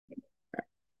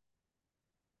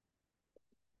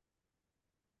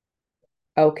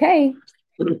Okay.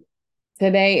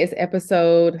 Today is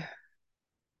episode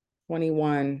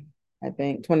 21, I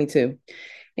think, 22.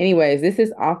 Anyways, this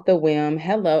is Off the Whim.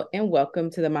 Hello and welcome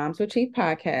to the Moms to Achieve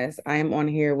podcast. I am on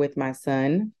here with my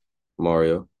son.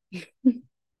 Mario. I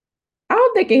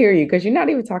hope they can hear you because you're not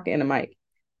even talking in the mic.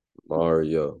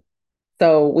 Mario.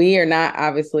 So we are not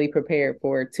obviously prepared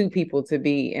for two people to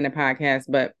be in a podcast,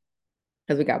 but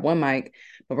because we got one mic,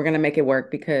 but we're going to make it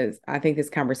work because I think this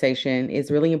conversation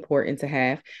is really important to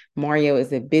have. Mario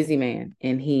is a busy man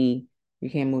and you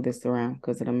can't move this around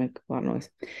because it'll make a lot of noise.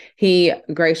 He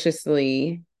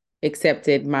graciously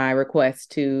accepted my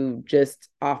request to just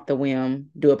off the whim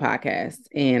do a podcast.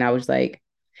 And I was like,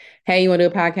 hey, you want to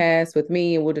do a podcast with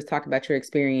me? And we'll just talk about your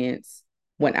experience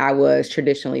when I was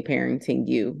traditionally parenting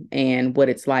you and what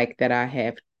it's like that I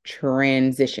have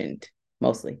transitioned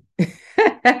mostly.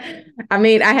 I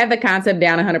mean, I have the concept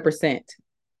down 100%,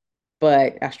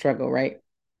 but I struggle, right?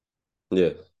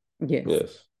 Yes. Yes.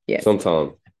 Yes. Yes.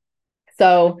 Sometimes.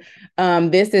 So,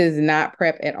 this is not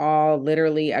prep at all.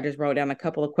 Literally, I just wrote down a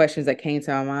couple of questions that came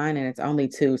to my mind, and it's only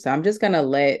two. So, I'm just going to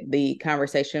let the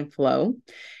conversation flow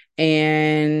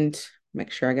and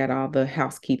make sure I got all the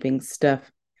housekeeping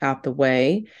stuff out the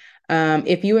way.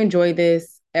 If you enjoy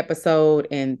this episode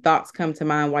and thoughts come to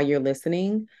mind while you're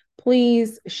listening,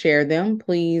 please share them.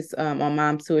 Please, on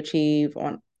Moms to Achieve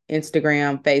on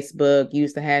Instagram, Facebook,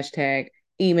 use the hashtag,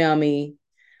 email me.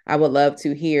 I would love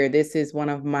to hear. This is one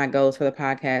of my goals for the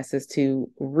podcast is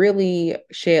to really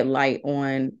shed light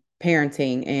on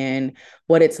parenting and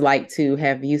what it's like to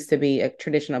have used to be a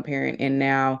traditional parent and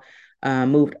now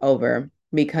moved over,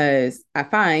 because I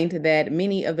find that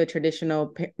many of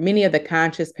the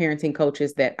conscious parenting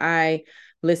coaches that I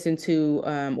listen to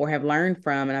or have learned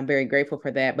from, and I'm very grateful for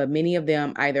that, but many of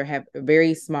them either have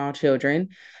very small children,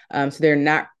 so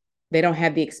they don't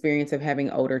have the experience of having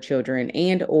older children,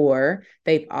 and or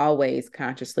they've always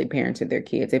consciously parented their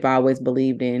kids. They've always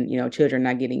believed in, children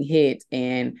not getting hit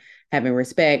and having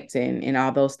respect and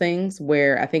all those things,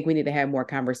 where I think we need to have more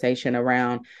conversation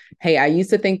around, hey, I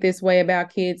used to think this way about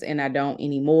kids and I don't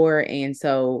anymore. And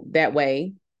so that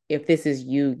way, if this is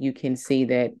you, you can see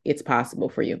that it's possible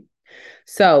for you.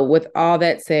 So, with all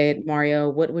that said, Mario,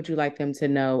 what would you like them to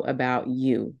know about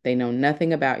you? They know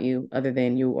nothing about you other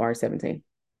than you are 17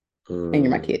 and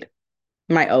you're my Hmm. kid,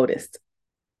 my oldest.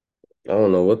 I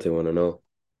don't know what they want to know.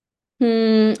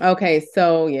 Okay.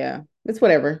 So, yeah, it's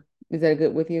whatever. Is that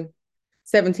good with you?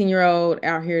 17-year-old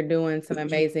out here doing some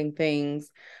amazing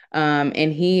things.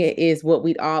 And he is what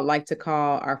we'd all like to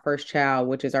call our first child,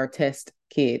 which is our test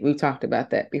kid. We've talked about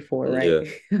that before, right?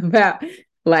 Yeah. About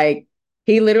like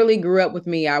he literally grew up with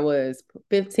me. I was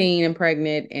 15 and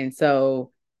pregnant. And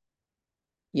so,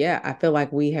 yeah, I feel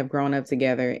like we have grown up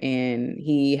together and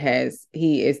he is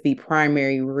the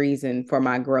primary reason for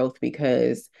my growth,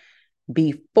 because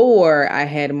before I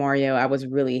had Mario, I was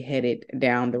really headed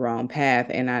down the wrong path.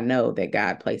 And I know that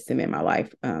God placed him in my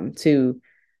life to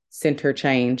center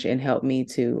change and help me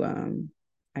to,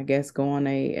 I guess, go on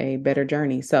a better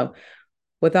journey. So,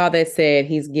 with all that said,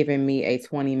 he's given me a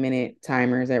 20-minute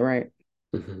timer. Is that right?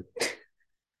 Mhm.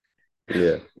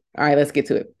 Yeah. All right, let's get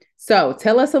to it. So,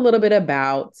 tell us a little bit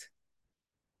about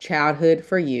childhood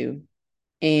for you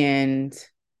and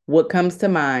what comes to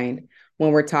mind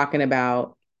when we're talking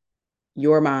about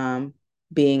your mom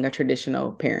being a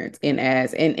traditional parent,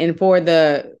 and for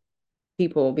the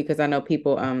people, because I know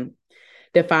people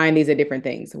define these as different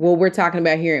things. What we're talking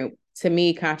about here, to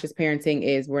me, conscious parenting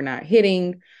is we're not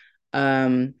hitting,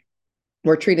 um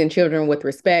we're treating children with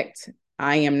respect.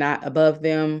 I am not above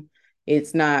them.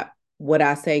 It's not what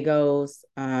I say goes.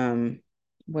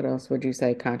 What else would you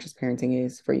say conscious parenting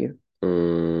is for you?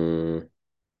 Mm,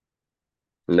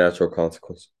 Natural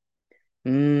consequence.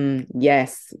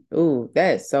 Yes. Ooh,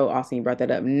 that is so awesome. You brought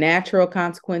that up. Natural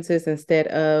consequences instead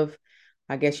of,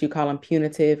 I guess you call them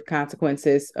punitive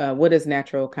consequences. What does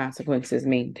natural consequences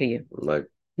mean to you? Like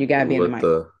You gotta be in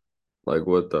the what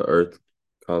mic. the earth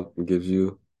gives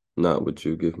you, not what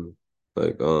you give me.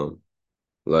 Like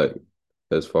like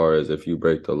as far as if you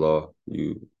break the law,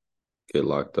 you get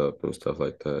locked up and stuff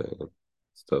like that, and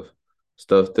stuff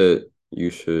stuff that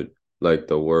you should, like,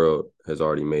 the world has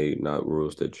already made, not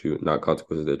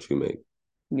consequences that you make,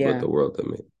 but Yeah. the world that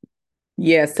made.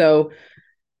 Yeah. So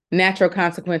natural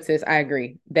consequences, I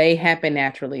agree. They happen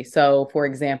naturally. So, for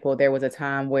example, there was a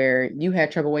time where you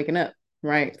had trouble waking up,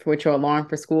 right, with your alarm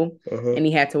for school, Uh-huh. and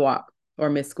you had to walk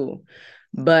or miss school.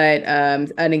 But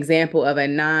an example of a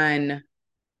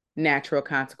non-natural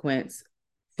consequence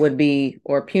would be,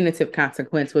 or punitive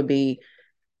consequence would be,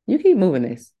 you keep moving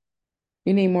this.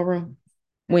 You need more room.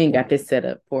 We ain't got this set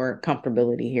up for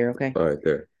comfortability here, okay? All right,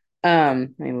 there.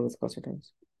 Let me move this closer to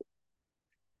us.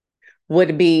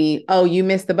 Would be, oh, you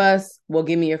missed the bus. Well,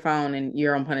 give me your phone and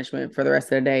you're on punishment for the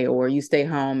rest of the day, or you stay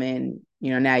home and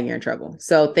now you're in trouble.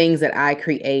 So things that I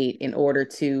create in order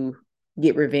to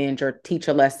get revenge or teach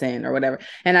a lesson or whatever.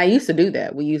 And I used to do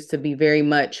that. We used to be very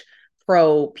much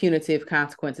pro punitive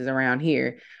consequences around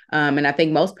here. And I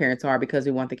think most parents are, because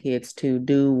we want the kids to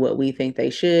do what we think they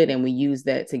should, and we use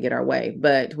that to get our way.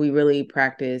 But we really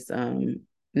practice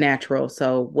natural.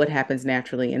 So what happens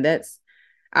naturally, and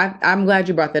I'm glad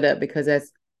you brought that up, because that's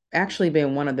actually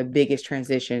been one of the biggest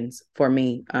transitions for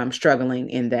me, struggling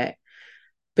in that,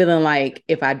 feeling like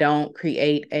if I don't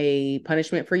create a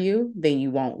punishment for you, then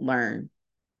you won't learn.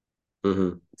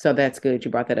 Mm-hmm. So that's good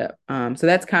you brought that up. So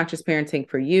that's conscious parenting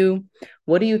for you.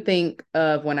 What do you think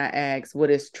of when I ask what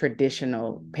is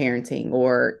traditional parenting,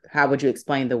 or how would you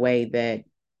explain the way that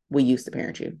we used to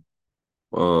parent you?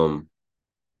 Um,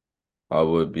 I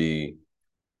would be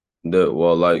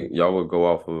like y'all would go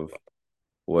off of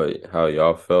how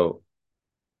y'all felt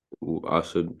I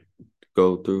should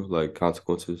go through, like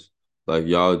consequences. Like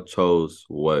y'all chose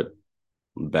what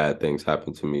bad things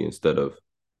happened to me instead of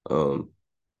um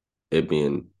it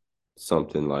being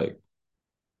something like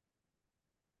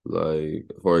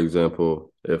for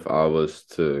example, if I was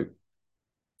to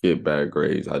get bad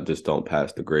grades, I just don't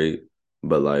pass the grade.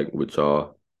 But like with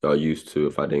y'all used to,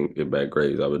 if I didn't get bad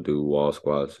grades, I would do wall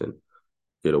squats and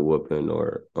get a whooping,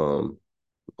 or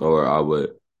I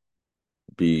would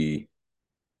be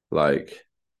like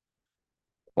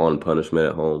on punishment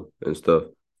at home and stuff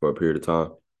for a period of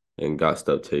time and got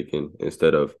stuff taken,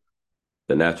 instead of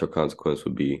the natural consequence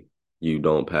would be you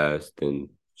don't pass, then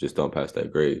just don't pass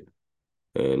that grade.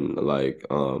 And like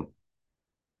for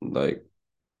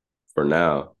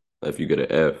now, if you get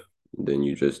an F, then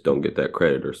you just don't get that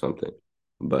credit or something.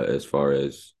 But as far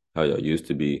as how y'all used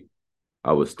to be,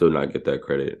 I would still not get that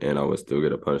credit, and I would still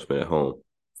get a punishment at home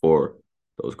for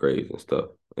those grades and stuff.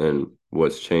 And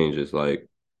what's changed is like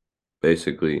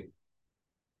basically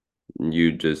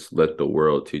you just let the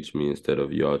world teach me, instead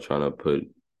of y'all trying to put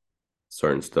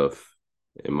certain stuff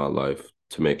in my life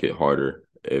to make it harder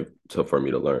for me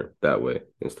to learn that way,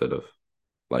 instead of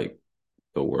like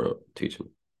the world teaching.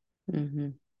 Mm-hmm.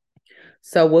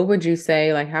 So what would you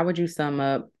say, like, how would you sum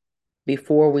up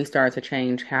before we start to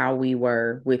change how we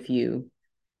were with you?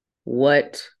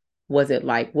 What was it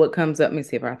like? What comes up? Let me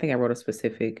see if I think I wrote a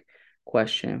specific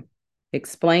question.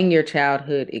 Explain your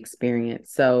childhood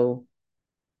experience. So,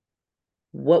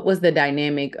 what was the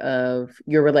dynamic of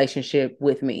your relationship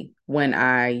with me when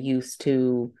I used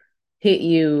to hit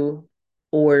you,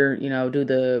 or, do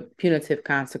the punitive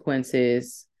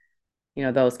consequences,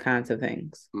 those kinds of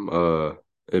things? Uh,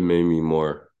 it made me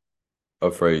more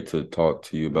afraid to talk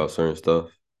to you about certain stuff,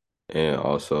 and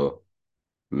also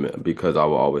because I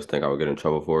would always think I would get in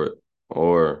trouble for it,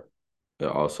 or it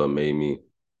also made me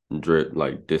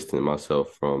distant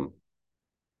myself from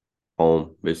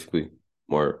home, basically,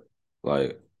 more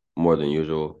like more than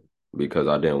usual, because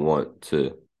I didn't want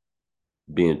to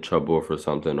be in trouble for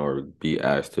something or be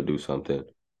asked to do something,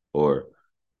 or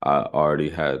I already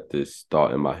had this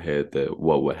thought in my head that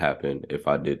what would happen if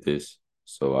I did this.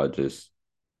 So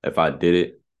if I did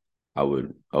it, I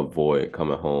would avoid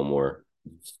coming home or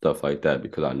stuff like that,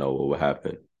 because I know what would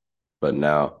happen. But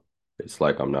now it's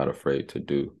like I'm not afraid to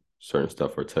do certain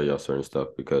stuff or tell y'all certain stuff,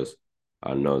 because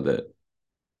I know that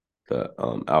the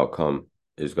outcome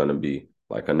is going to be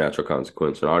like a natural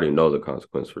consequence, and I already know the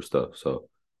consequence for stuff. So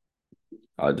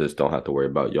I just don't have to worry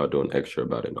about y'all doing extra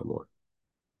about it no more.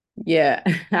 Yeah,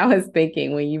 I was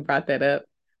thinking when you brought that up,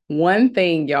 one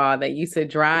thing, y'all, that used to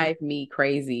drive me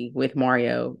crazy with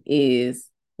Mario is,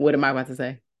 what am I about to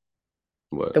say?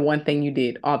 The What? one thing you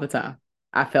did all the time,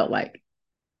 I felt like,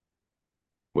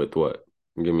 With what?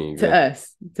 Give me an to example.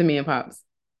 us, to me and Pops.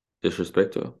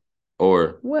 Disrespect to?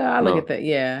 Or Well, I look at no? that.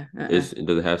 Yeah. Does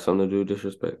it have something to do with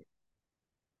disrespect?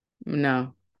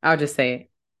 No, I'll just say it.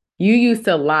 You used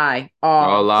to lie Oh,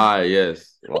 all lie,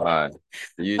 yes. Lie.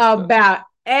 Used to. about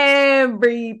Yeah.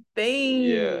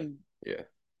 everything. Yeah.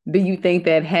 Do you think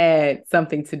that had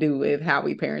something to do with how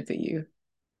we parented you?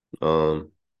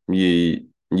 Um, yeah,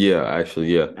 yeah,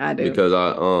 actually, yeah. I do. Because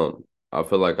I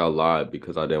feel like I lied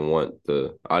because I didn't want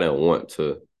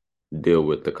to deal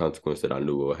with the consequence that I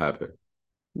knew would happen.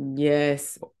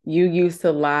 Yes, you used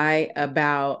to lie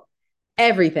about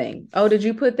everything. Oh, did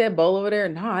you put that bowl over there?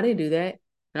 No, I didn't do that.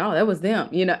 No, that was them.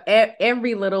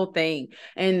 Every little thing.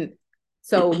 And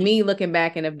so, me looking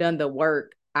back and have done the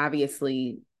work,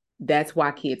 obviously, that's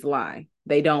why kids lie.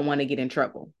 They don't want to get in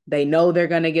trouble. They know they're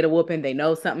going to get a whooping. They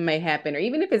know something may happen, or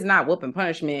even if it's not whooping,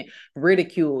 punishment,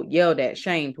 ridiculed, yelled at,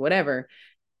 shamed, whatever,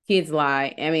 kids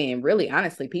lie. I mean, really,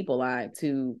 honestly, people lie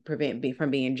to prevent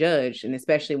from being judged. And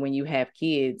especially when you have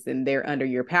kids and they're under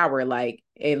your power, like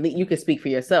at least you can speak for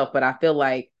yourself. But I feel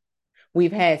like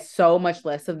we've had so much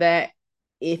less of that,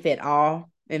 if at all,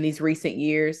 in these recent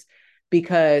years,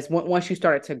 because once you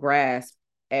started to grasp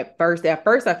at first, I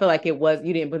feel like it was,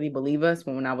 you didn't really believe us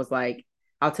when I was like,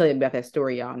 I'll tell you about that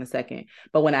story, y'all, in a second.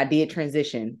 But when I did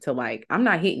transition to like, I'm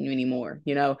not hitting you anymore,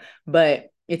 but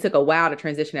it took a while to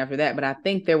transition after that. But I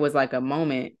think there was like a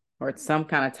moment or some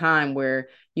kind of time where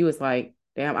you was like,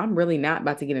 damn, I'm really not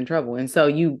about to get in trouble. And so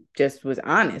you just was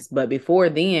honest. But before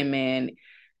then, man,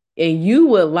 and you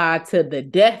would lie to the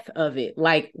death of it.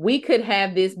 Like we could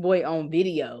have this boy on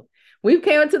video. We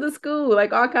came into the school,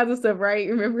 like all kinds of stuff, right?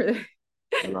 Remember that?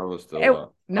 And I was still lie.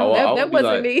 No, that I would be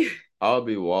wasn't like, me. I would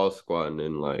be wall squatting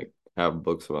and like have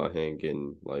books in my hand,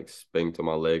 getting like spanked to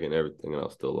my leg and everything, and I'll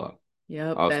still lie.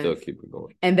 Yep, I'll still that's keep it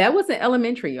going. and that was in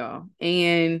elementary, y'all.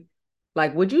 And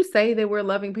like, would you say that we're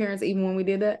loving parents even when we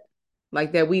did that?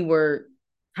 Like that we were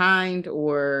kind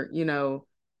or,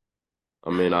 I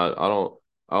mean, I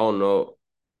don't know.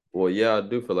 Well, yeah, I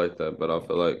do feel like that, but I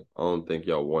feel like I don't think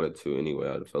y'all wanted to anyway.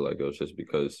 I feel like it was just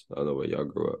because of the way y'all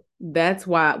grew up. that's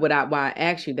why I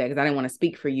asked you that, because I didn't want to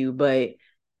speak for you, but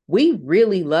we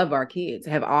really love our kids,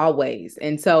 have always.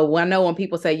 And so I know when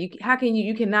people say how can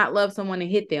you cannot love someone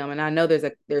and hit them, and I know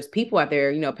there's people out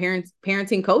there,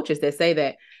 parenting coaches that say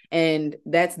that, and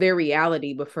that's their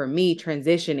reality. But for me,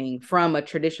 transitioning from a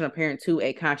traditional parent to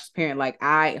a conscious parent, like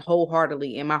I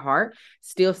wholeheartedly in my heart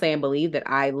still say and believe that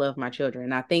I love my children.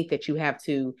 And I think that you have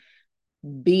to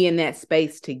be in that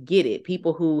space to get it.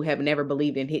 People who have never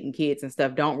believed in hitting kids and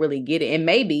stuff don't really get it. And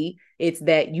maybe it's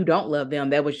that you don't love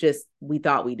them. That was just, we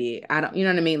thought we did. I don't, you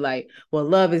know what I mean? Like, well,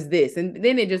 love is this. And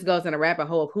then it just goes in a rabbit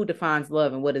hole of who defines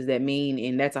love and what does that mean?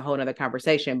 And that's a whole nother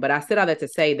conversation. But I said all that to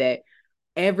say that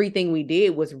everything we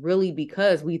did was really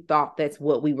because we thought that's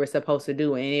what we were supposed to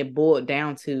do. And it boiled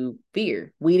down to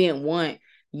fear. We didn't want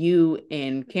you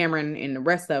and Cameron and the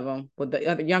rest of them, but the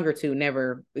other younger two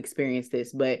never experienced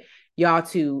this, but y'all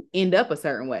to end up a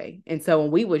certain way. And so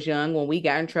when we was young, when we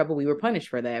got in trouble, we were punished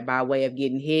for that by way of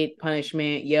getting hit,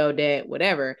 punishment, yelled at,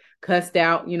 whatever, cussed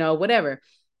out, whatever.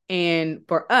 And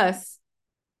for us,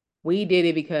 we did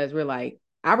it because we're like,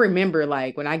 I remember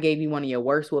like when I gave you one of your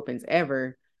worst whoopings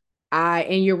ever,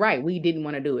 and you're right, we didn't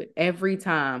want to do it every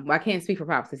time. Well, I can't speak for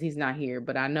Pops because he's not here,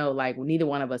 but I know like neither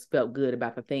one of us felt good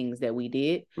about the things that we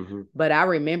did. Mm-hmm. But I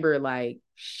remember like,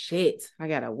 shit, I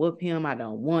gotta whoop him. I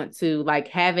don't want to. Like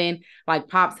having like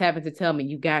Pops having to tell me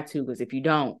you got to, because if you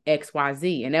don't,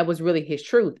 XYZ. And that was really his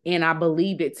truth. And I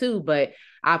believed it too, but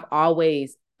I've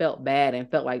always felt bad and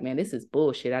felt like, man, this is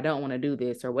bullshit. I don't want to do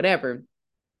this or whatever.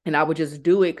 And I would just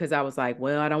do it because I was like,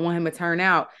 well, I don't want him to turn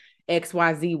out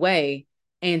XYZ way.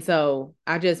 And so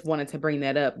I just wanted to bring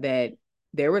that up, that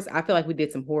I feel like we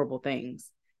did some horrible things.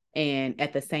 And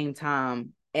at the same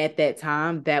time, at that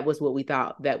time, that was what we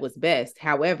thought that was best.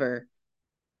 However,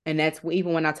 and that's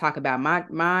even when I talk about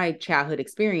my childhood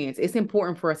experience, it's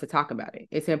important for us to talk about it.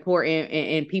 It's important,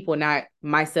 and people, not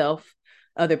myself,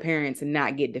 other parents,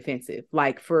 not get defensive.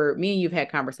 Like for me and you've had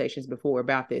conversations before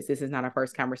about this. This is not our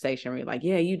first conversation where you're like,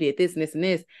 yeah, you did this and this and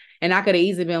this. And I could have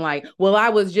easily been like, well, I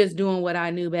was just doing what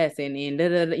I knew best, and da,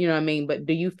 da, da, you know what I mean? But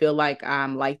do you feel like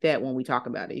I'm like that when we talk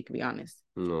about it? You can be honest.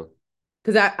 No.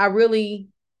 Because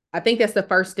I think that's the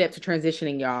first step to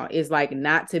transitioning, y'all, is like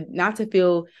not to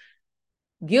feel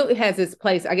guilt has its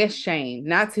place, I guess, shame,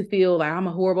 not to feel like I'm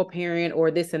a horrible parent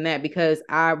or this and that, because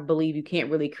I believe you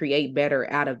can't really create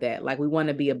better out of that. Like we want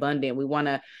to be abundant. We want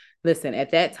to listen.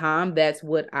 At that time, that's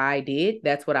what I did.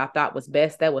 That's what I thought was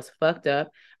best. That was fucked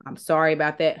up. I'm sorry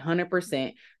about that.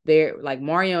 100%. They're like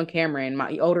Mario and Cameron,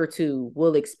 my older two,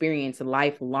 will experience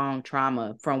lifelong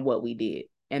trauma from what we did.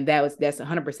 And that's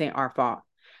 100% our fault.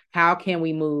 How can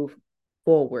we move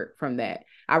forward from that?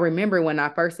 I remember when I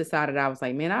first decided, I was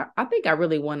like, man, I think I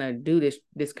really want to do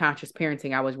this conscious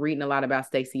parenting. I was reading a lot about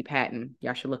Stacey Patton.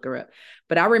 Y'all should look her up.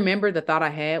 But I remember the thought I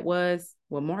had was,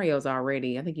 well, Mario's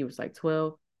already, I think he was like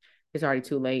 12. It's already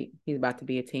too late. He's about to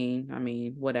be a teen. I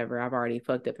mean, whatever. I've already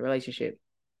fucked up the relationship.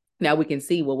 Now we can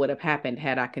see what would have happened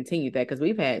had I continued that, because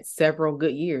we've had several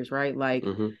good years, right? Like,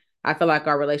 Mm-hmm. I feel like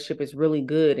our relationship is really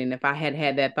good. And if I had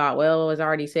had that thought, well, it's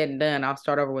already said and done, I'll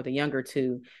start over with a younger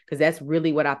two, because that's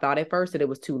really what I thought at first, that it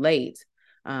was too late.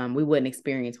 We wouldn't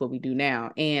experience what we do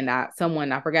now. And I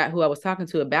forgot who I was talking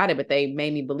to about it, but they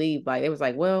made me believe, like, it was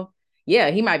like, well,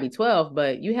 yeah, he might be 12,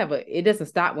 but it doesn't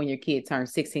stop when your kid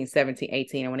turns 16, 17,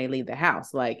 18, and when they leave the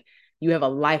house. Like, you have a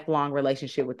lifelong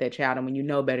relationship with that child. And when you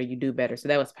know better, you do better. So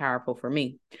that was powerful for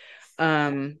me.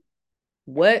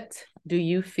 What do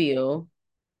you feel?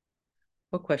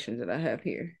 What questions did I have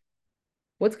here?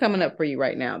 What's coming up for you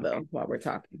right now, though, while we're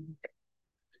talking?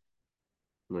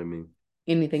 I mean,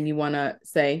 Anything you want to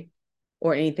say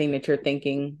or anything that you're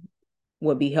thinking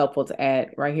would be helpful to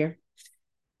add right here?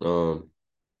 um,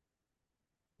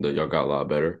 that y'all got a lot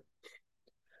better.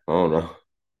 I don't know.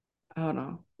 I don't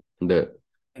know. That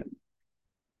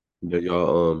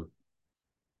y'all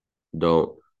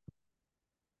don't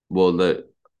well that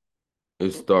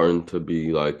it's starting to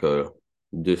be like a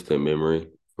distant memory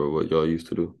for what y'all used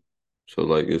to do. So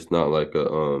like it's not like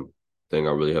a thing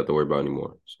I really have to worry about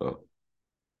anymore. So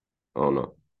I don't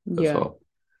know. That's Yeah. all.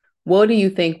 What do you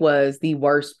think was the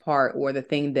worst part or the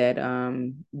thing that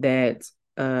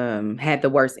had the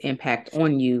worst impact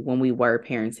on you when we were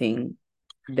parenting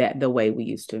that the way we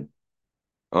used to?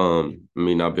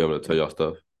 Me not being able to tell y'all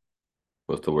stuff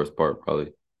was the worst part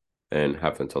probably, and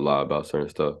having to lie about certain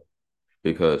stuff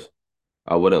because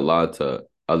I wouldn't lie to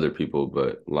other people,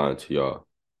 but lying to y'all,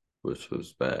 which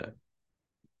was bad.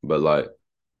 But like,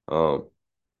 um,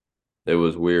 it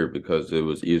was weird because it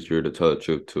was easier to tell the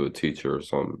truth to a teacher or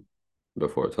something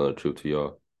before telling the truth to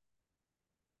y'all,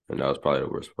 and that was probably the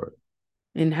worst part.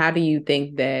 And how do you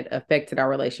think that affected our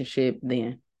relationship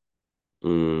then?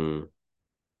 Mm,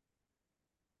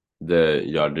 that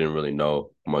y'all didn't really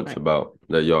know much Like, about.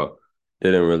 That y'all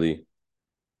didn't really,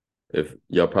 if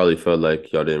y'all probably felt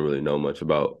like y'all didn't really know much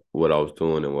about what I was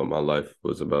doing and what my life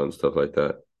was about and stuff like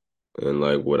that, and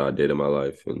like what I did in my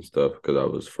life and stuff because I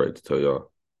was afraid to tell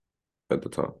y'all at the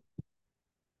time.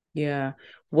 yeah.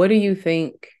 What do you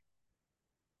think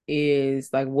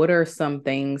is like, what are some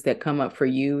things that come up for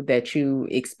you that you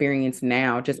experience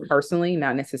now, just personally,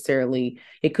 not necessarily,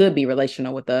 it could be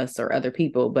relational with us or other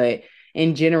people, but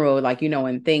in general, like,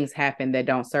 when things happen that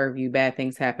don't serve you, bad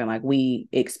things happen, like we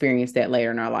experience that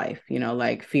later in our life,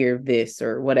 like fear of this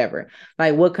or whatever.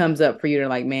 Like, what comes up for you to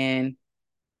like, man,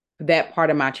 that part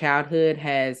of my childhood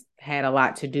has had a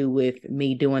lot to do with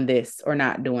me doing this or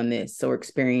not doing this or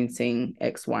experiencing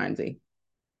X, Y, and Z?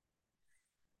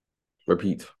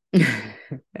 Repeat.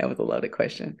 That was a loaded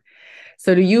question.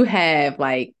 So do you have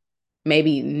like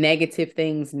maybe negative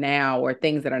things now or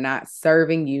things that are not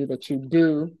serving you that you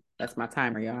do? That's my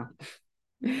timer, y'all.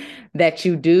 That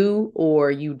you do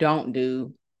or you don't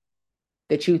do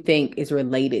that you think is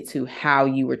related to how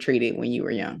you were treated when you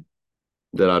were young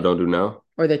That I don't do now.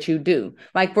 or that you do.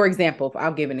 Like, for example,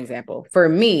 I'll give an example. For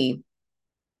me,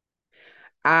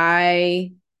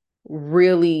 I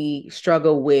really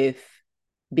struggle with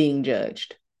being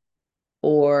judged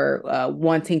or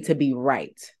wanting to be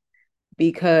right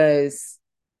because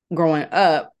growing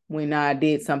up, when I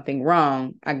did something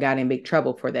wrong, I got in big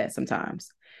trouble for that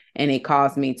sometimes. And it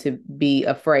caused me to be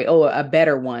afraid. Oh, a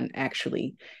better one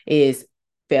actually is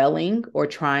failing or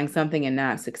trying something and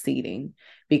not succeeding.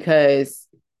 Because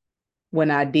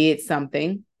when I did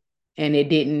something and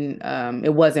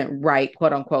it wasn't right,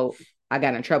 quote unquote, I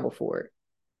got in trouble for it.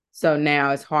 So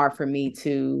now it's hard for me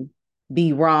to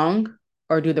be wrong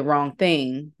or do the wrong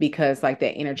thing because like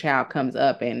that inner child comes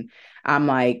up and I'm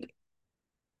like,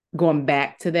 going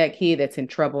back to that kid that's in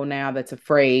trouble now, that's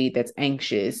afraid, that's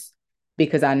anxious,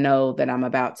 because I know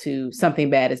that something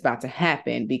bad is about to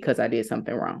happen because I did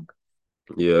something wrong.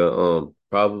 Yeah,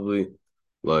 probably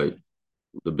like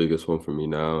the biggest one for me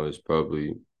now is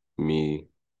probably me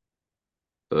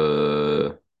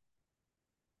uh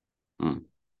mm,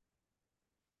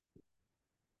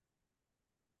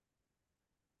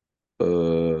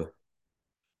 uh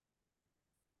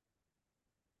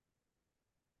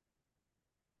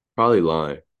probably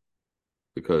lying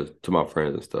because to my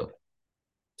friends and stuff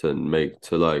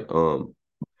to like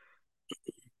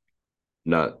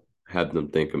not have them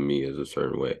think of me as a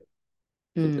certain way,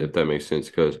 if Mm, that makes sense.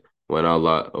 Because when I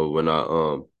lied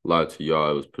to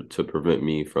y'all, it was to prevent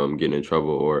me from getting in trouble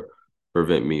or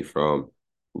prevent me from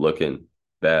looking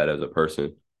bad as a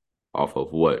person off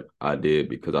of what I did.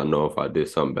 Because I know if I did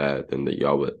something bad, then that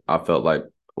y'all would. I felt like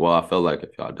if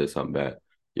y'all did something bad,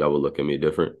 y'all would look at me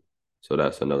different. So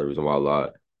that's another reason why I lied,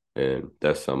 and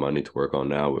that's something I need to work on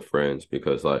now with friends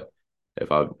because like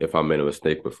if I made a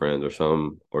mistake with friends or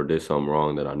something or did something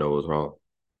wrong that I know was wrong,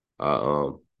 I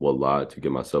will lie to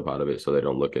get myself out of it so they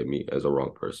don't look at me as a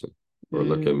wrong person or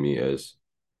look at me mm. as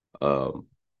um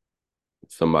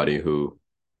somebody who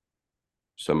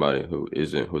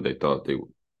isn't who they thought they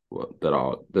well,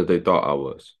 that they thought I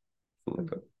was. Something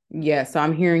like that. Yeah, so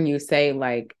I'm hearing you say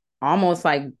like almost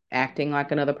like acting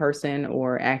like another person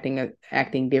or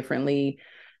acting differently,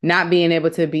 not being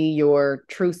able to be your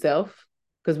true self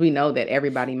because we know that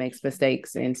everybody makes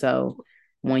mistakes and so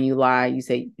when you lie, you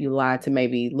say you lie to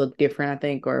maybe look different, I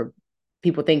think, or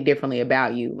people think differently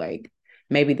about you, like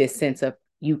maybe this sense of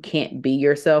you can't be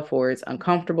yourself or it's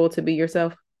uncomfortable to be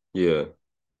yourself. Yeah.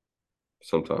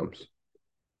 sometimes.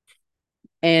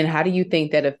 And how do you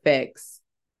think that affects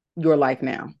your life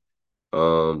now?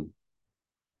 Um,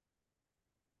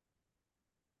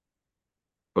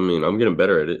 I mean, I'm getting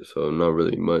better at it, so not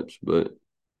really much, but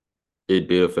it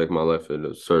did affect my life at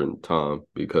a certain time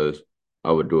because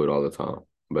I would do it all the time.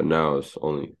 But now it's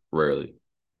only rarely.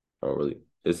 I don't really.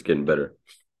 It's getting better.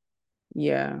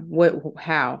 Yeah.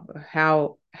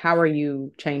 How are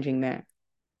you changing that?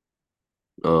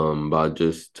 By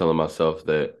just telling myself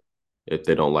that if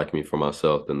they don't like me for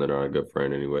myself, then they're not a good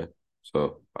friend anyway.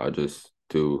 So I just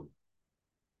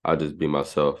be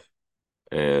myself,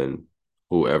 and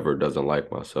whoever doesn't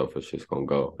like myself is just gonna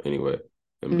go anyway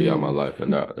and be out my Mm. life,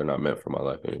 and they're not meant for my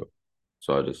life anyway.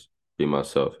 So I just be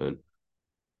myself and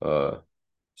uh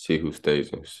see who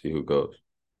stays and see who goes.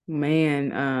 Man,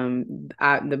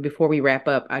 before we wrap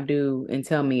up, I do, and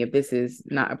tell me if this is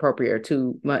not appropriate or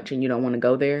too much and you don't want to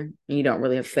go there and you don't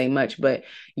really have to say much, but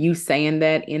you saying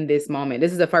that in this moment,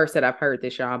 this is the first that I've heard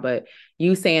this, y'all, but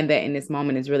you saying that in this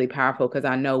moment is really powerful because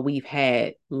I know we've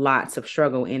had lots of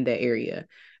struggle in that area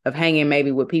of hanging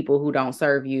maybe with people who don't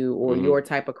serve you or Mm-hmm. your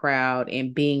type of crowd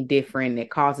and being different.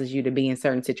 It causes you to be in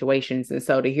certain situations. And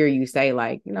so to hear you say,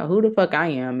 like, who the fuck I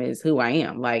am is who I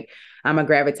am. Like, I'm gonna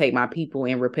gravitate my people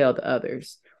and repel the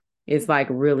others. It's like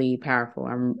really powerful.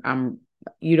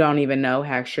 You don't even know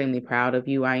how extremely proud of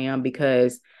you I am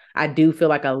because I do feel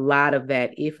like a lot of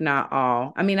that, if not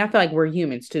all, I mean, I feel like we're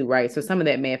humans too, right? So some of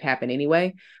that may have happened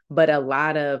anyway, but a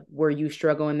lot of where you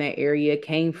struggle in that area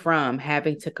came from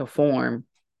having to conform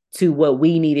to what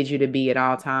we needed you to be at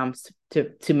all times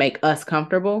to make us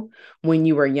comfortable when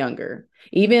you were younger.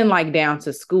 Even like down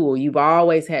to school, you've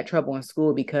always had trouble in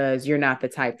school because you're not the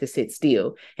type to sit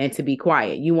still and to be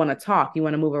quiet. You want to talk, you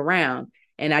want to move around.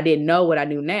 And I didn't know what I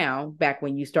knew now back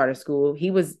when you started school.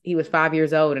 He was 5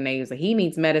 years old and they was like, he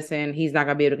needs medicine. He's not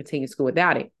gonna be able to continue school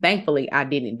without it. Thankfully, I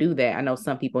didn't do that. I know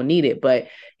some people need it, but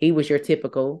he was your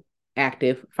typical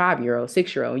active 5-year-old,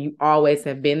 6-year-old. You always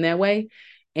have been that way.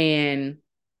 And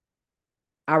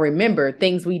I remember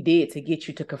things we did to get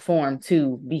you to conform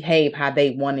to behave how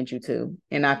they wanted you to.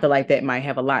 And I feel like that might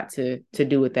have a lot to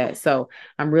do with that. So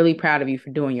I'm really proud of you for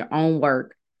doing your own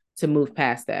work to move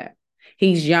past that.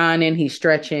 He's yawning, he's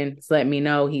stretching. Just let me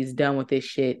know he's done with this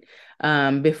shit.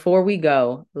 Before we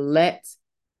go, let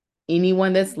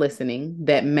anyone that's listening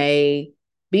that may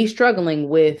be struggling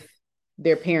with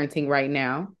their parenting right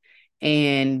now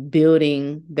and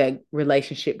building that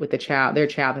relationship with their child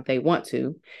that they want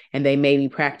to, and they may be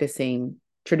practicing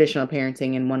traditional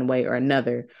parenting in one way or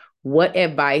another. What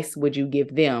advice would you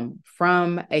give them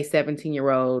from a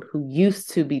 17-year-old who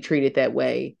used to be treated that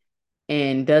way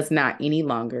and does not any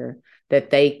longer that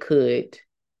they could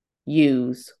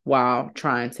use while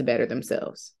trying to better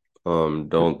themselves?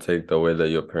 Don't take the way that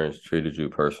your parents treated you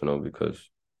personal because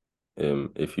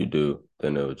if you do,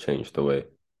 then it will change the way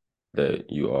that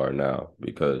you are now.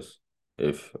 Because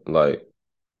if like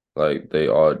they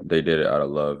did it out of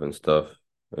love and stuff,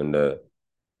 and that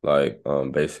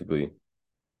basically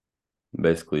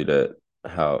that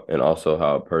how and also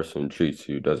how a person treats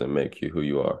you doesn't make you who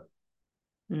you are.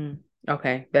 Mm.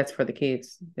 Okay, that's for the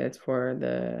kids. That's for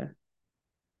the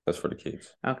That's for the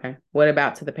kids. okay. What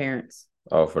about to the parents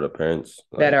Oh, for the parents,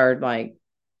 that like are like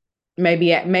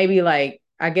maybe like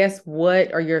I guess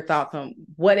what are your thoughts on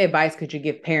what advice could you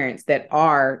give parents that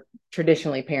are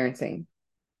traditionally parenting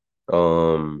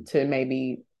um to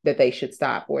maybe that they should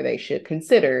stop or they should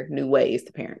consider new ways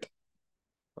to parent?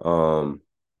 um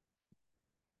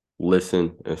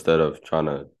listen instead of trying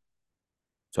to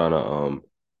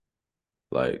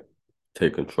like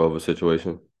take control of a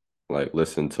situation. Like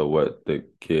listen to what the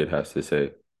kid has to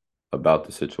say about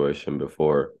the situation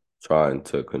before trying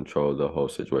to control the whole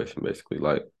situation basically.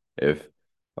 Like if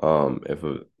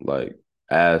like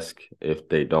ask if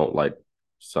they don't like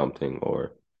something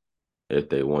or if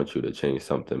they want you to change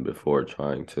something before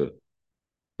trying to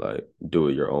like do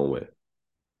it your own way.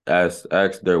 Ask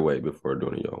their way before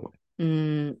doing it your own way.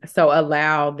 So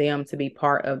allow them to be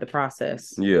part of the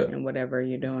process Yeah. and whatever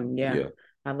you're doing. Yeah. Yeah.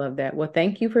 I love that. Well,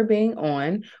 thank you for being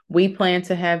on. We plan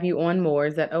to have you on more.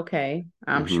 Is that okay?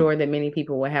 I'm Mm-hmm. sure that many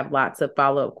people will have lots of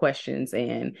follow-up questions,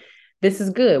 and this is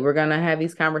good. We're gonna have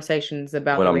these conversations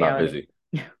about When the I'm not reality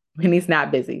busy. when he's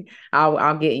not busy.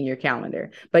 I'll get in your calendar.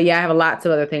 But yeah, I have lots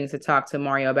of other things to talk to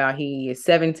Mario about. He is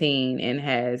 17 and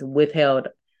has withheld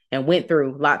and went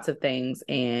through lots of things,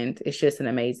 and it's just an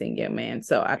amazing young man.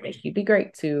 So I think you'd be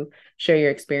great to share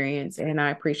your experience, and I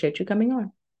appreciate you coming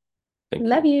on. Thank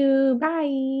Love you. you.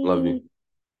 Love Bye. you.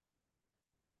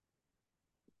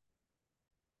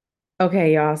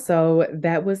 Okay, y'all. So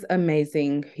that was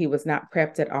amazing. He was not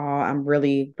prepped at all. I'm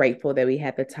really grateful that we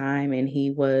had the time and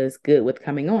he was good with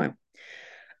coming on.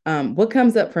 What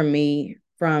comes up for me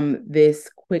from this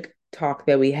quick talk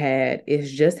that we had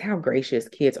is just how gracious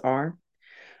kids are.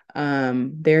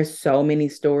 There's so many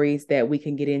stories that we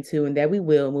can get into and that we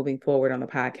will moving forward on the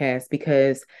podcast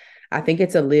because I think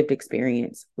it's a lived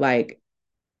experience. Like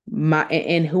my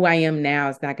and who I am now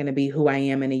is not going to be who I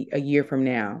am in a year from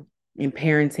now in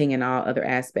parenting and all other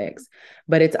aspects.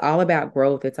 But it's all about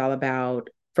growth. It's all about,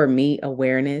 for me,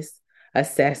 awareness,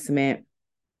 assessment,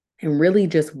 and really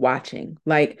just watching.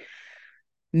 Like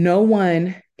no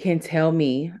one can tell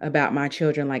me about my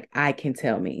children like I can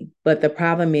tell me. But the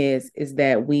problem is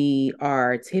that we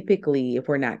are typically, if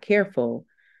we're not careful,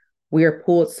 we're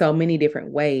pulled so many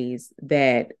different ways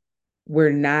that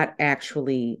we're not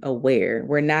actually aware.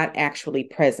 We're not actually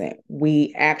present.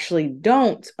 We actually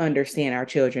don't understand our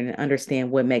children and understand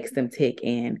what makes them tick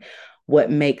and what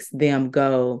makes them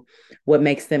go, what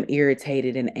makes them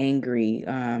irritated and angry.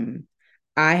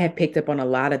 I have picked up on a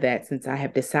lot of that since I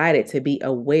have decided to be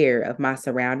aware of my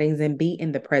surroundings and be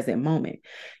in the present moment.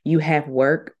 You have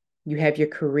work, you have your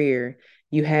career,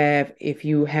 you have, if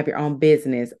you have your own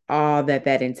business, all that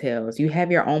that entails. You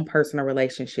have your own personal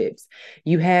relationships.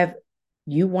 You have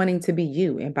you wanting to be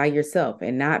you and by yourself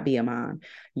and not be a mom.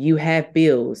 You have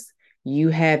bills. You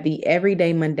have the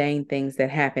everyday mundane things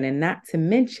that happen, and not to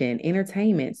mention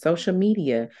entertainment, social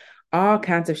media, all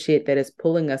kinds of shit that is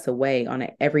pulling us away on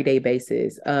an everyday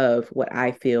basis of what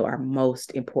I feel are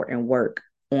most important work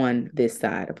on this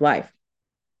side of life.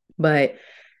 But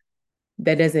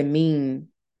that doesn't mean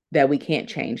that we can't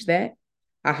change that.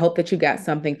 I hope that you got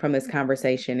something from this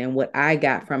conversation. And what I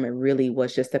got from it really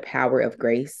was just the power of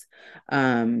grace.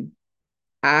 Um,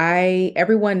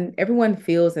 everyone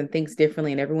feels and thinks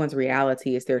differently, and everyone's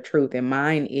reality is their truth. And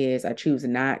mine is I choose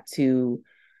not to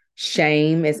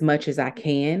shame as much as I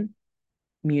can,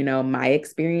 my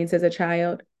experience as a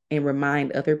child and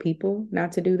remind other people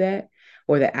not to do that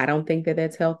or that I don't think that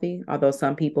that's healthy, although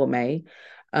some people may.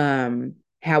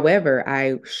 However,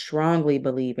 I strongly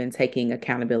believe in taking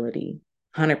accountability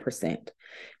 100%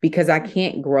 because I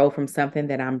can't grow from something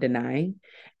that I'm denying.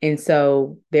 And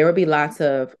so there will be lots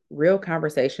of real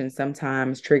conversations,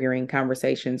 sometimes triggering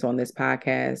conversations on this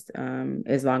podcast,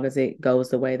 as long as it goes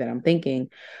the way that I'm thinking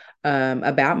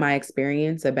about my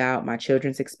experience, about my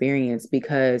children's experience,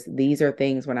 because these are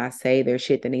things when I say there's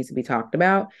shit that needs to be talked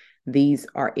about, these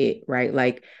are it, right?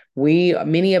 Like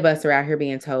many of us are out here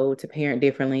being told to parent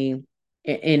differently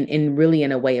in really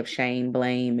in a way of shame,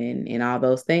 blame, and all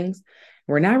those things.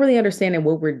 We're not really understanding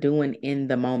what we're doing in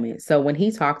the moment. So when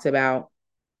he talks about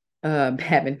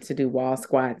having to do wall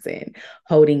squats and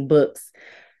holding books,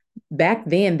 back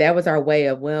then that was our way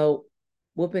of, well,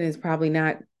 whooping is probably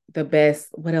not the best.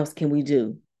 What else can we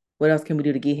do? What else can we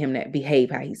do to get him to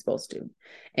behave how he's supposed to?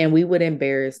 And we would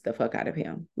embarrass the fuck out of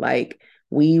him. Like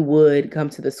we would come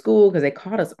to the school because they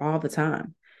caught us all the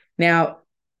time. Now,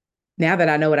 now that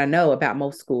I know what I know about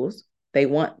most schools, they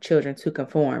want children to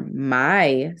conform.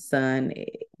 My son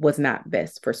was not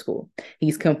best for school.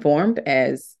 He's conformed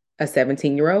as a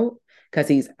 17-year-old because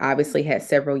he's obviously had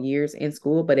several years in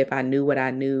school. But if I knew what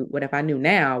I knew, what if I knew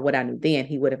now, what I knew then,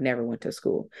 he would have never went to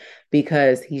school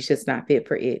because he's just not fit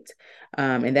for it.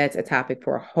 And that's a topic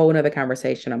for a whole nother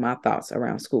conversation on my thoughts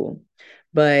around school.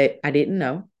 But I didn't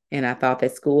know. And I thought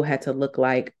that school had to look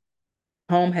like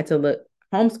home had to look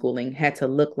homeschooling had to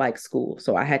look like school.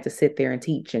 So I had to sit there and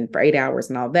teach and for 8 hours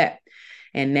and all that.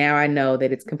 And now I know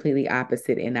that it's completely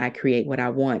opposite and I create what I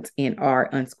want in our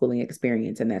unschooling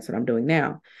experience. And that's what I'm doing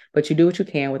now. But you do what you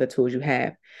can with the tools you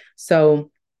have.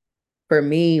 So for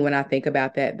me, when I think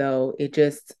about that though, it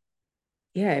just,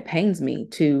 yeah, it pains me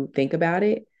to think about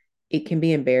it. It can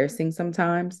be embarrassing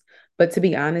sometimes. But to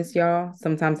be honest, y'all,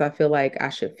 sometimes I feel like I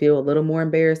should feel a little more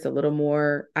embarrassed, a little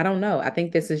more. I don't know. I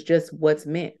think this is just what's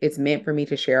meant. It's meant for me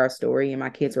to share our story, and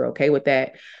my kids are okay with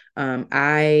that.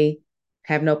 I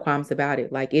have no qualms about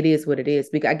it. Like it is what it is.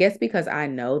 Because I guess because I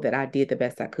know that I did the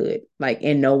best I could. Like,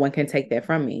 and no one can take that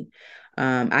from me.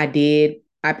 I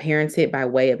parented by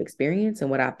way of experience and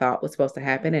what I thought was supposed to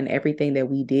happen. And everything that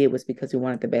we did was because we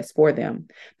wanted the best for them.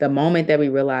 The moment that we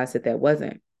realized that that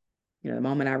wasn't, the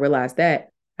moment I realized that,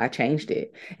 I changed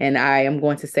it. And I am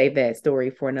going to save that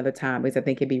story for another time because I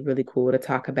think it'd be really cool to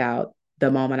talk about the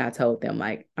moment I told them,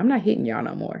 like, I'm not hitting y'all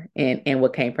no more. And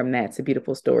what came from that. It's a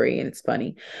beautiful story and it's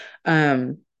funny.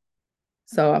 Um,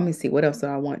 so let me see what else do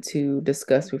I want to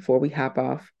discuss before we hop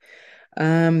off.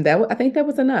 I think that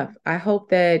was enough. I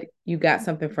hope that you got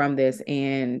something from this.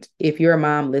 And if you're a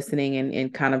mom listening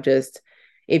and kind of just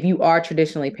if you are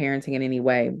traditionally parenting in any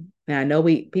way, Now I know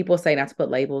people say not to put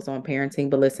labels on parenting,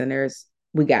 but listen,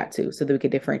 we got to so that we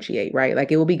could differentiate, right?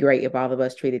 Like it would be great if all of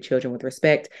us treated children with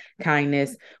respect,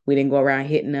 kindness. We didn't go around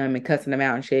hitting them and cussing them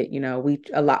out and shit.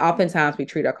 Oftentimes we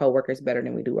treat our coworkers better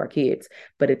than we do our kids,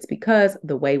 but it's because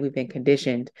the way we've been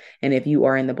conditioned. And if you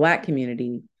are in the Black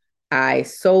community, I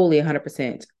solely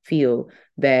 100% feel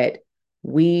that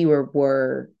we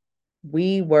were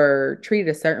treated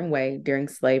a certain way during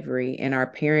slavery, and our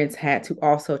parents had to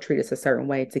also treat us a certain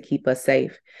way to keep us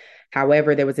safe.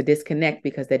 However, there was a disconnect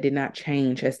because that did not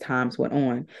change as times went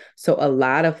on. So a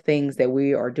lot of things that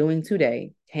we are doing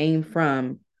today came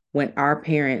from when our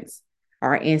parents,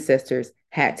 our ancestors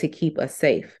had to keep us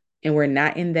safe. And we're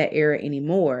not in that era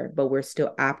anymore, but we're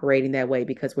still operating that way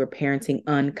because we're parenting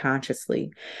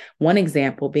unconsciously. One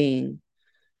example being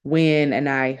and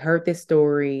I heard this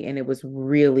story and it was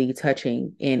really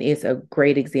touching. And it's a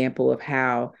great example of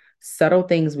how subtle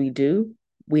things we do,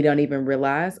 we don't even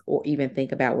realize or even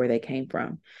think about where they came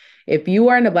from. If you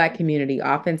are in the Black community,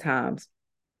 oftentimes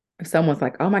if someone's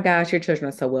like, oh my gosh, your children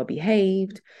are so well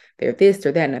behaved, they're this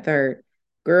or that and a third,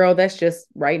 girl, that's just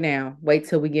right now. Wait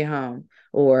till we get home.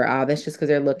 Or that's just because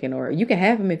they're looking, or you can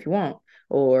have them if you want.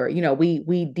 Or,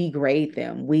 we degrade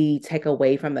them. We take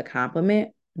away from the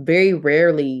compliment. Very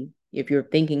rarely, if you're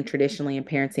thinking traditionally and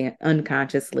parenting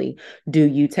unconsciously, do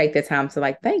you take the time to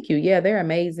like, thank you. Yeah, they're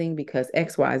amazing because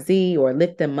XYZ, or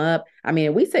lift them up. I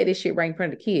mean, we say this shit right in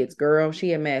front of the kids. Girl,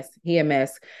 she a mess. He a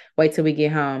mess. Wait till we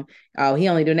get home. Oh, he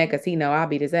only doing that because he know I'll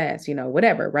beat his ass,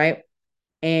 whatever, right?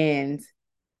 And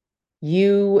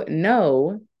you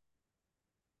know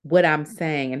what I'm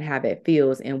saying and how that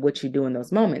feels and what you do in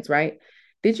those moments, right?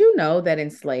 Did you know that in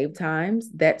slave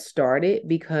times that started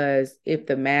because if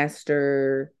the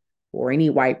master or any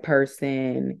white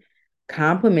person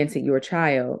complimented your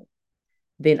child,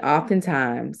 then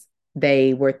oftentimes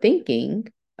they were thinking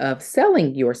of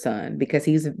selling your son because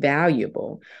he's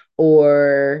valuable,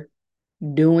 or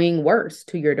doing worse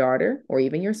to your daughter or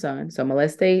even your son. So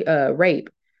molestate, rape,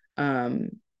 um,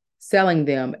 selling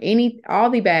them, all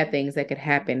the bad things that could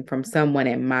happen from someone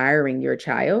admiring your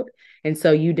child. And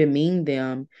so you demean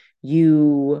them,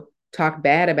 you talk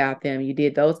bad about them, you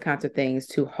did those kinds of things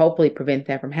to hopefully prevent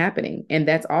that from happening. And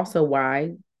that's also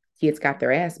why kids got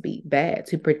their ass beat bad,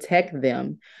 to protect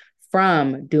them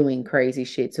from doing crazy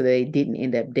shit so they didn't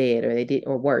end up dead, or they did,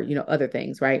 or worse, other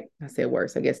things, right? I said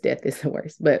worse. I guess death is the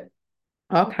worst, but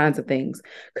all kinds of things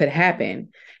could happen.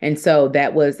 And so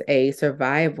that was a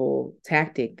survival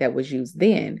tactic that was used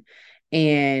then.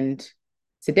 And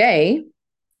today,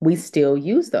 we still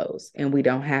use those and we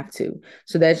don't have to.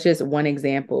 So that's just one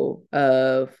example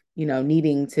of,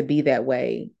 needing to be that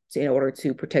way in order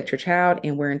to protect your child.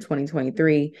 And we're in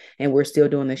 2023 and we're still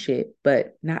doing the shit,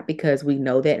 but not because we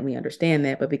know that and we understand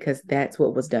that, but because that's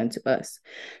what was done to us.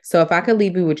 So if I could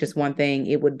leave you with just one thing,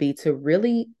 it would be to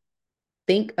really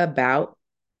think about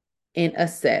and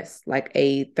assess like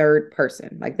a third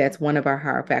person. Like that's one of our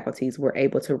higher faculties. We're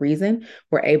able to reason.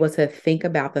 We're able to think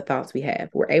about the thoughts we have.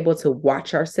 We're able to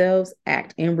watch ourselves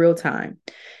act in real time.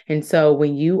 And so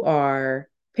when you are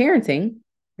parenting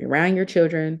around your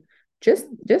children,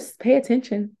 just pay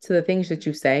attention to the things that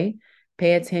you say.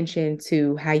 Pay attention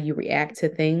to how you react to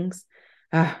things.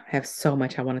 I have so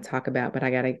much I want to talk about, but I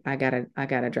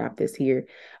gotta drop this here.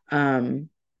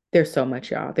 There's so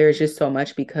much, y'all. There's just so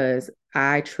much because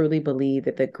I truly believe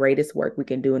that the greatest work we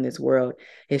can do in this world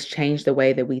is change the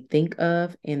way that we think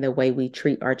of and the way we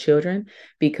treat our children,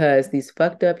 because these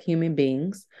fucked up human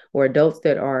beings or adults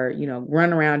that are,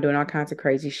 running around doing all kinds of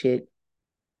crazy shit.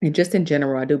 And just in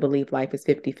general, I do believe life is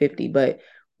 50-50, but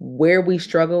where we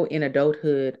struggle in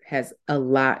adulthood has a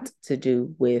lot to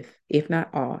do with, if not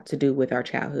all, to do with our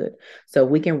childhood. So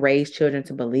we can raise children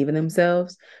to believe in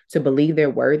themselves, to believe they're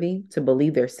worthy, to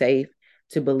believe they're safe,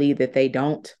 to believe that they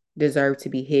don't deserve to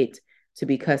be hit, to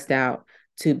be cussed out,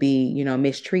 to be,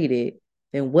 mistreated.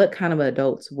 Then what kind of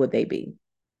adults would they be?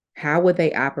 How would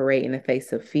they operate in the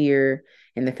face of fear,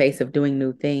 in the face of doing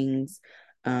new things,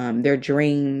 their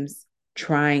dreams,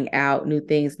 trying out new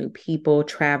things, new people,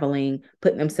 traveling,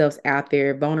 putting themselves out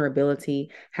there, vulnerability?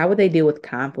 How would they deal with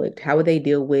conflict? How would they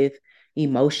deal with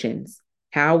emotions?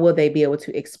 How will they be able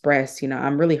to express,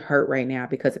 I'm really hurt right now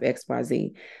because of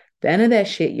XYZ? None of that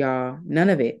shit, y'all, none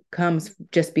of it comes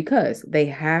just because. They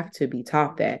have to be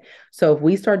taught that. So if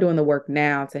we start doing the work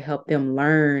now to help them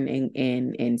learn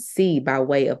and see by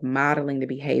way of modeling the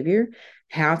behavior,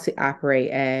 how to operate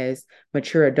as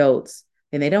mature adults,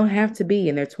 then they don't have to be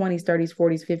in their 20s, 30s,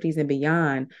 40s, 50s, and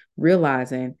beyond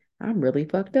realizing I'm really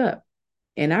fucked up.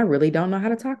 And I really don't know how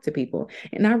to talk to people.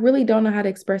 And I really don't know how to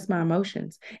express my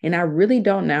emotions. And I really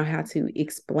don't know how to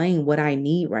explain what I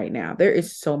need right now. There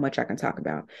is so much I can talk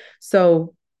about.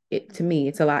 So to me,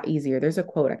 it's a lot easier. There's a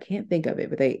quote, I can't think of it,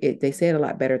 but they say it a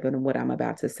lot better than what I'm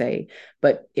about to say.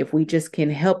 But if we just can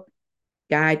help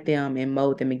guide them and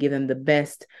mold them and give them the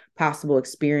best possible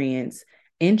experience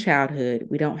in childhood,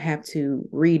 we don't have to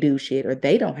redo shit, or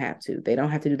they don't have to. They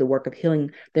don't have to do the work of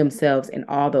healing themselves in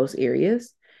all those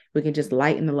areas. We can just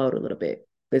lighten the load a little bit.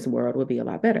 This world will be a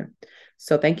lot better.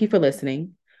 So thank you for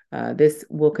listening. This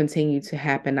will continue to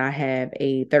happen. I have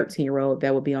a 13-year-old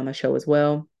that will be on the show as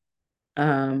well.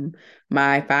 um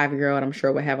my 5-year-old, I'm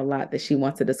sure, will have a lot that she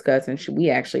wants to discuss, and we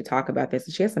actually talk about this,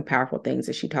 and she has some powerful things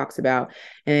that she talks about.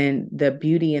 And the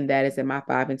beauty in that is that my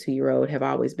 5 and 2-year-old have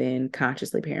always been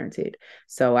consciously parented.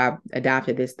 So I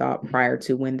adopted this thought prior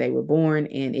to when they were born,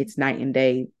 and it's night and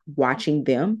day watching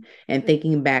them and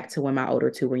thinking back to when my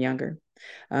older two were younger.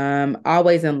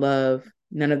 Always in love,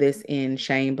 none of this in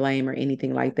shame, blame, or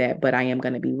anything like that, but I am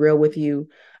going to be real with you.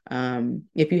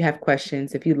 If you have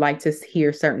questions, if you'd like to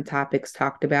hear certain topics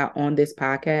talked about on this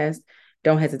podcast,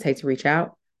 don't hesitate to reach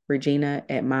out. Regina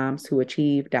at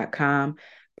momswhoachieve.com.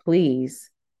 Please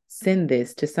send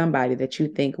this to somebody that you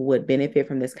think would benefit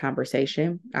from this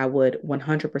conversation. I would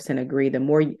 100% agree. The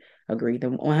more you agree, the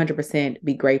 100%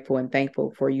 be grateful and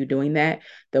thankful for you doing that.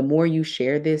 The more you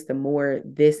share this, the more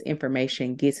this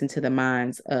information gets into the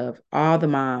minds of all the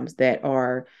moms that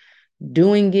are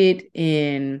doing it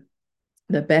in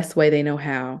the best way they know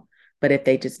how. But if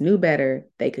they just knew better,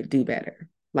 they could do better.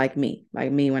 Like me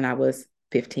when I was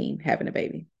 15 having a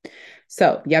baby.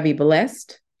 So y'all be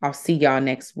blessed. I'll see y'all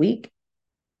next week,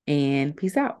 and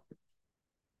peace out.